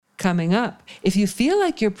Coming up, if you feel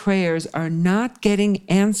like your prayers are not getting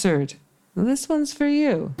answered, well, this one's for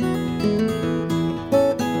you.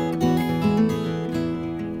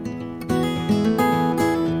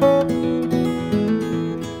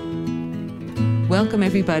 Welcome,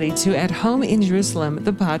 everybody, to At Home in Jerusalem,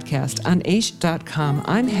 the podcast on Aish.com.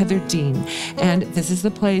 I'm Heather Dean, and this is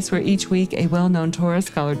the place where each week a well-known Torah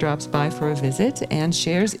scholar drops by for a visit and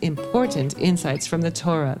shares important insights from the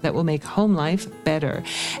Torah that will make home life better.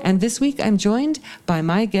 And this week, I'm joined by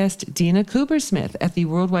my guest, Dina Coopersmith, at the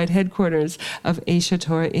worldwide headquarters of Aish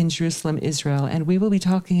Torah in Jerusalem, Israel. And we will be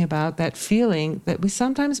talking about that feeling that we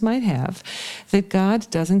sometimes might have that God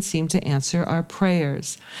doesn't seem to answer our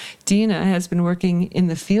prayers. Dina has been working in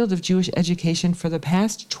the field of Jewish education for the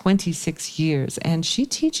past 26 years, and she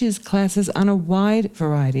teaches classes on a wide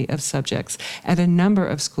variety of subjects at a number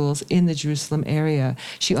of schools in the Jerusalem area.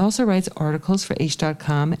 She also writes articles for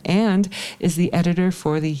Aish.com and is the editor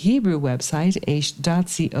for the Hebrew website,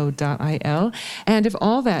 aish.co.il. And if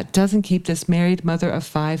all that doesn't keep this married mother of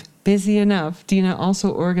five busy enough, Dina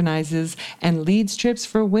also organizes and leads trips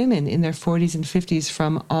for women in their 40s and 50s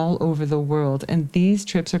from all over the world. And these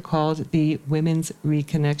trips are called the Women's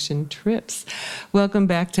Reconnection Trips. Welcome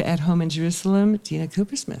back to At Home in Jerusalem, Dina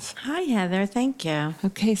Coopersmith. Hi, Heather. Thank you.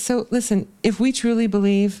 Okay, so listen, if we truly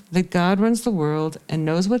believe that God runs the world and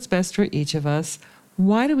knows what's best for each of us,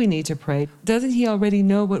 why do we need to pray? Doesn't he already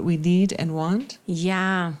know what we need and want?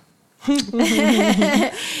 Yeah. He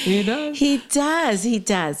does. He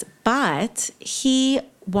does. But he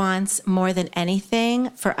wants more than anything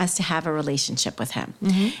for us to have a relationship with him.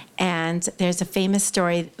 Mm-hmm. And there's a famous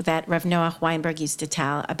story that Rav Noach Weinberg used to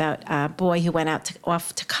tell about a boy who went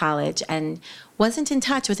off to college and wasn't in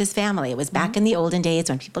touch with his family. It was back in the olden days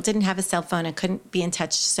when people didn't have a cell phone and couldn't be in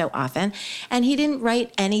touch so often. And he didn't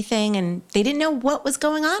write anything, and they didn't know what was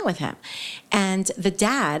going on with him. And the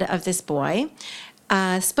dad of this boy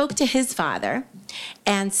spoke to his father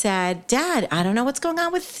and said, "Dad, I don't know what's going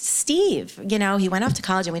on with Steve. You know, he went off to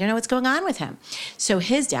college and we don't know what's going on with him." So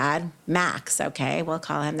his dad, Max, okay, we'll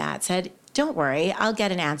call him that, said, "Don't worry, I'll get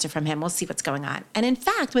an answer from him. We'll see what's going on." And in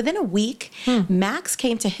fact, within a week, Max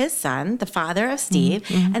came to his son, the father of Steve,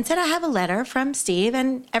 and said, "I have a letter from Steve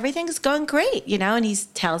and everything's going great," you know, and he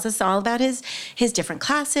tells us all about his different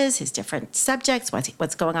classes, his different subjects,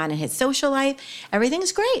 what's going on in his social life.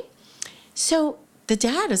 Everything's great. So the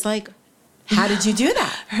dad was like, "How did you do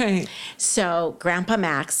that?" Right. So Grandpa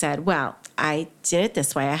Max said, "Well, I did it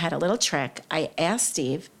this way. I had a little trick. I asked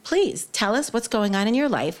Steve, please tell us what's going on in your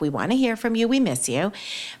life. We want to hear from you. We miss you.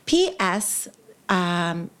 P.S.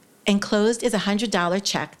 Enclosed is a $100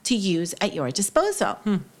 check to use at your disposal."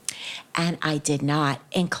 And I did not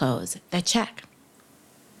enclose the check.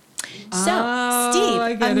 So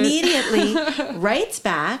Steve immediately writes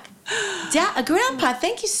back, "Grandpa,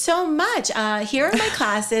 thank you so much. Here are my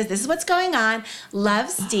classes. This is what's going on. Love,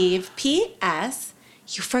 Steve. P.S.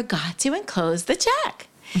 You forgot to enclose the check."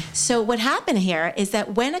 So what happened here is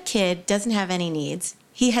that when a kid doesn't have any needs,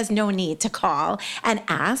 he has no need to call and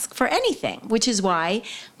ask for anything, which is why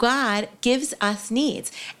God gives us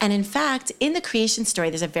needs. And in fact, in the creation story,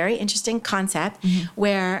 there's a very interesting concept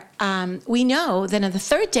where we know that on the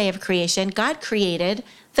third day of creation, God created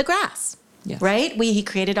the grass. Yes. Right? He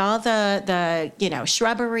created all the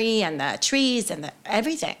shrubbery and the trees and the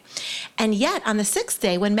everything. And yet on the sixth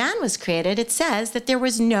day, when man was created, it says that there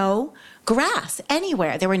was no grass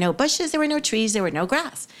anywhere. There were no bushes, there were no trees, there were no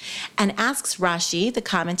grass. And asks Rashi, the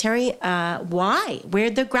commentary, why?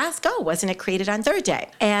 Where'd the grass go? Wasn't it created on third day?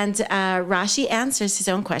 And Rashi answers his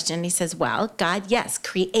own question. He says, well, God, yes,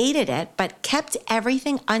 created it, but kept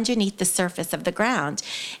everything underneath the surface of the ground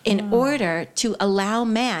in order to allow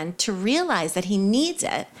man to realize that he needs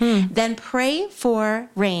it, then pray for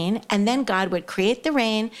rain, and then God would create the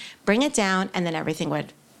rain, bring it down, and then everything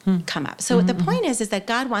would come up. So the point is that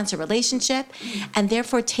God wants a relationship and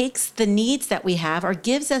therefore takes the needs that we have or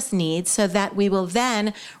gives us needs so that we will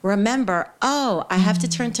then remember, I have to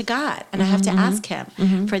turn to God and I have to ask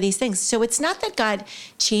him for these things. So it's not that God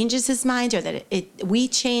changes his mind or that we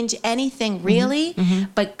change anything really,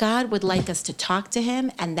 but God would like us to talk to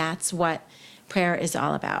him, and that's what prayer is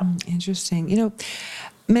all about. Interesting.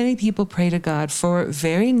 Many people pray to God for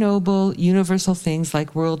very noble, universal things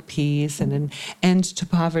like world peace and an end to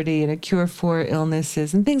poverty and a cure for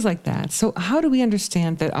illnesses and things like that. So how do we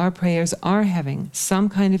understand that our prayers are having some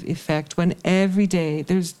kind of effect when every day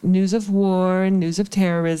there's news of war and news of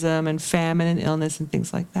terrorism and famine and illness and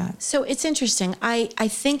things like that? So it's interesting. I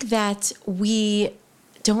think that we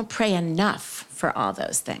don't pray enough for all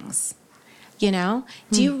those things. You know,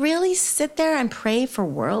 do you really sit there and pray for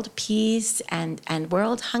world peace and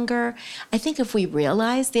world hunger? I think if we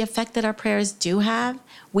realize the effect that our prayers do have,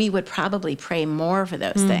 we would probably pray more for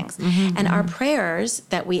those things. And our prayers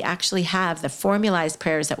that we actually have, the formalized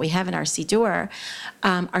prayers that we have in our Siddur,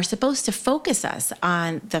 are supposed to focus us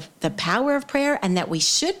on the power of prayer, and that we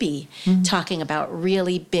should be talking about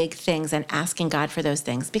really big things and asking God for those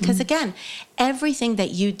things. Because again, everything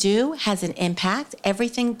that you do has an impact.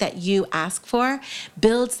 Everything that you ask for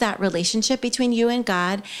builds that relationship between you and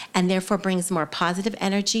God, and therefore brings more positive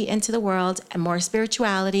energy into the world and more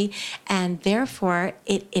spirituality. And therefore,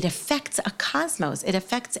 it affects a cosmos. It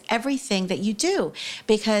affects everything that you do,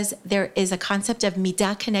 because there is a concept of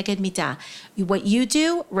midah keneged midah. What you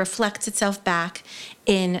do reflects itself back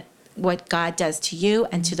in what God does to you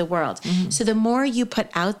and to the world. So the more you put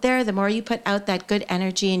out there, the more you put out that good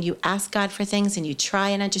energy, and you ask God for things, and you try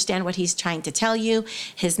and understand what he's trying to tell you,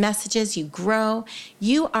 his messages, you grow,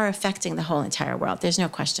 you are affecting the whole entire world. There's no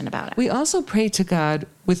question about it. We also pray to God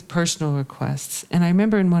with personal requests. And I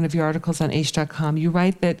remember in one of your articles on Aish.com, you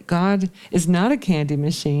write that God is not a candy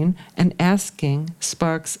machine, and asking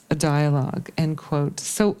sparks a dialogue, end quote.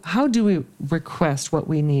 So how do we request what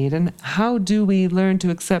we need, and how do we learn to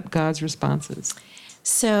accept God's responses?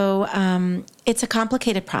 So it's a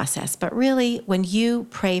complicated process, but really when you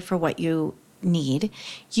pray for what you need,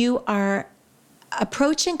 you are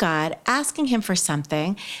approaching God, asking him for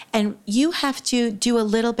something, and you have to do a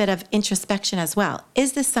little bit of introspection as well.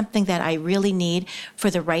 Is this something that I really need for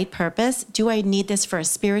the right purpose? Do I need this for a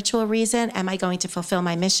spiritual reason? Am I going to fulfill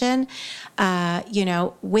my mission,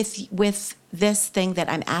 with this thing that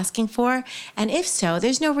I'm asking for? And if so,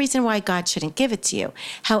 there's no reason why God shouldn't give it to you.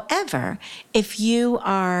 However, if you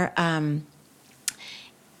are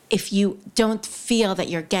if you don't feel that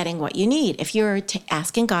you're getting what you need, if you're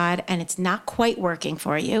asking God and it's not quite working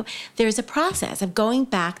for you, there's a process of going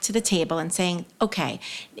back to the table and saying, okay,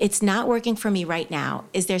 it's not working for me right now.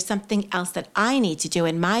 Is there something else that I need to do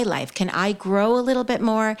in my life? Can I grow a little bit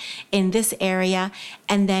more in this area?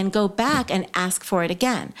 And then go back and ask for it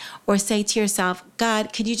again. Or say to yourself,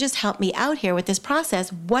 God, could you just help me out here with this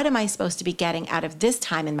process? What am I supposed to be getting out of this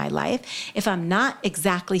time in my life if I'm not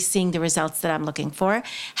exactly seeing the results that I'm looking for?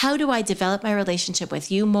 How do I develop my relationship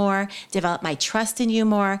with you more, develop my trust in you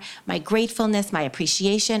more, my gratefulness, my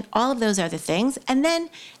appreciation? All of those are the things. And then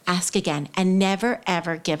ask again, and never,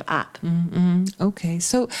 ever give up. Okay,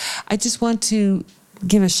 so I just want to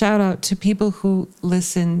give a shout out to people who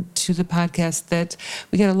listen to the podcast, that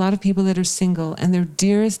we get a lot of people that are single and their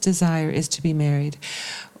dearest desire is to be married.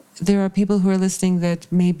 There are people who are listening that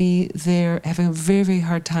maybe they're having a very, very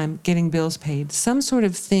hard time getting bills paid. Some sort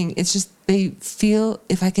of thing. It's just they feel,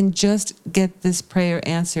 if I can just get this prayer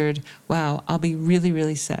answered, wow, I'll be really,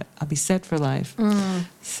 really set. I'll be set for life.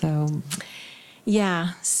 So...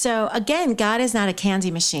 yeah. So again, God is not a candy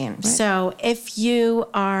machine. Right. So if you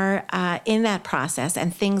are in that process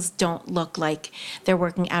and things don't look like they're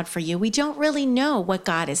working out for you, we don't really know what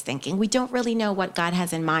God is thinking. We don't really know what God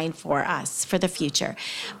has in mind for us for the future.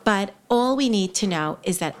 But all we need to know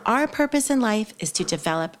is that our purpose in life is to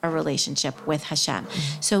develop a relationship with Hashem.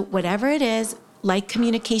 So whatever it is, like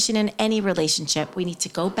communication in any relationship, we need to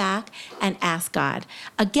go back and ask God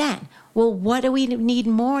again. Well, what do we need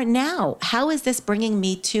more now? How is this bringing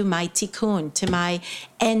me to my tikkun, to my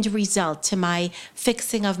end result, to my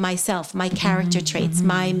fixing of myself, my character traits,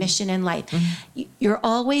 my mission in life? You're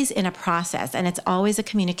always in a process, and it's always a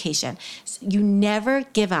communication. You never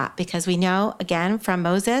give up, because we know, again, from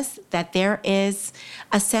Moses, that there is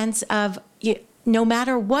a sense of... no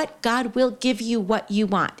matter what, God will give you what you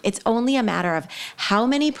want. It's only a matter of how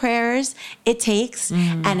many prayers it takes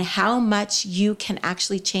and how much you can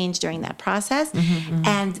actually change during that process.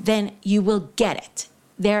 And then you will get it.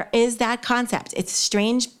 There is that concept. It's a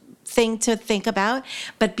strange thing to think about,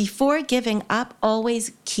 but before giving up,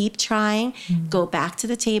 always keep trying. Go back to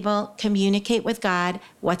the table, communicate with God.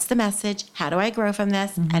 What's the message? How do I grow from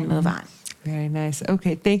this? And move on. Very nice.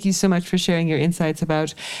 Okay, thank you so much for sharing your insights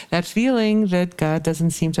about that feeling that God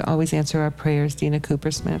doesn't seem to always answer our prayers, Dina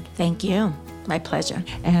Cooper-Smith. Thank you. My pleasure.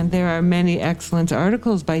 And there are many excellent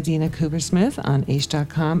articles by Dina Cooper-Smith on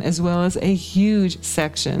Aish.com, as well as a huge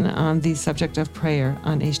section on the subject of prayer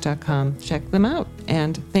on Aish.com. Check them out.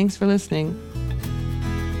 And thanks for listening.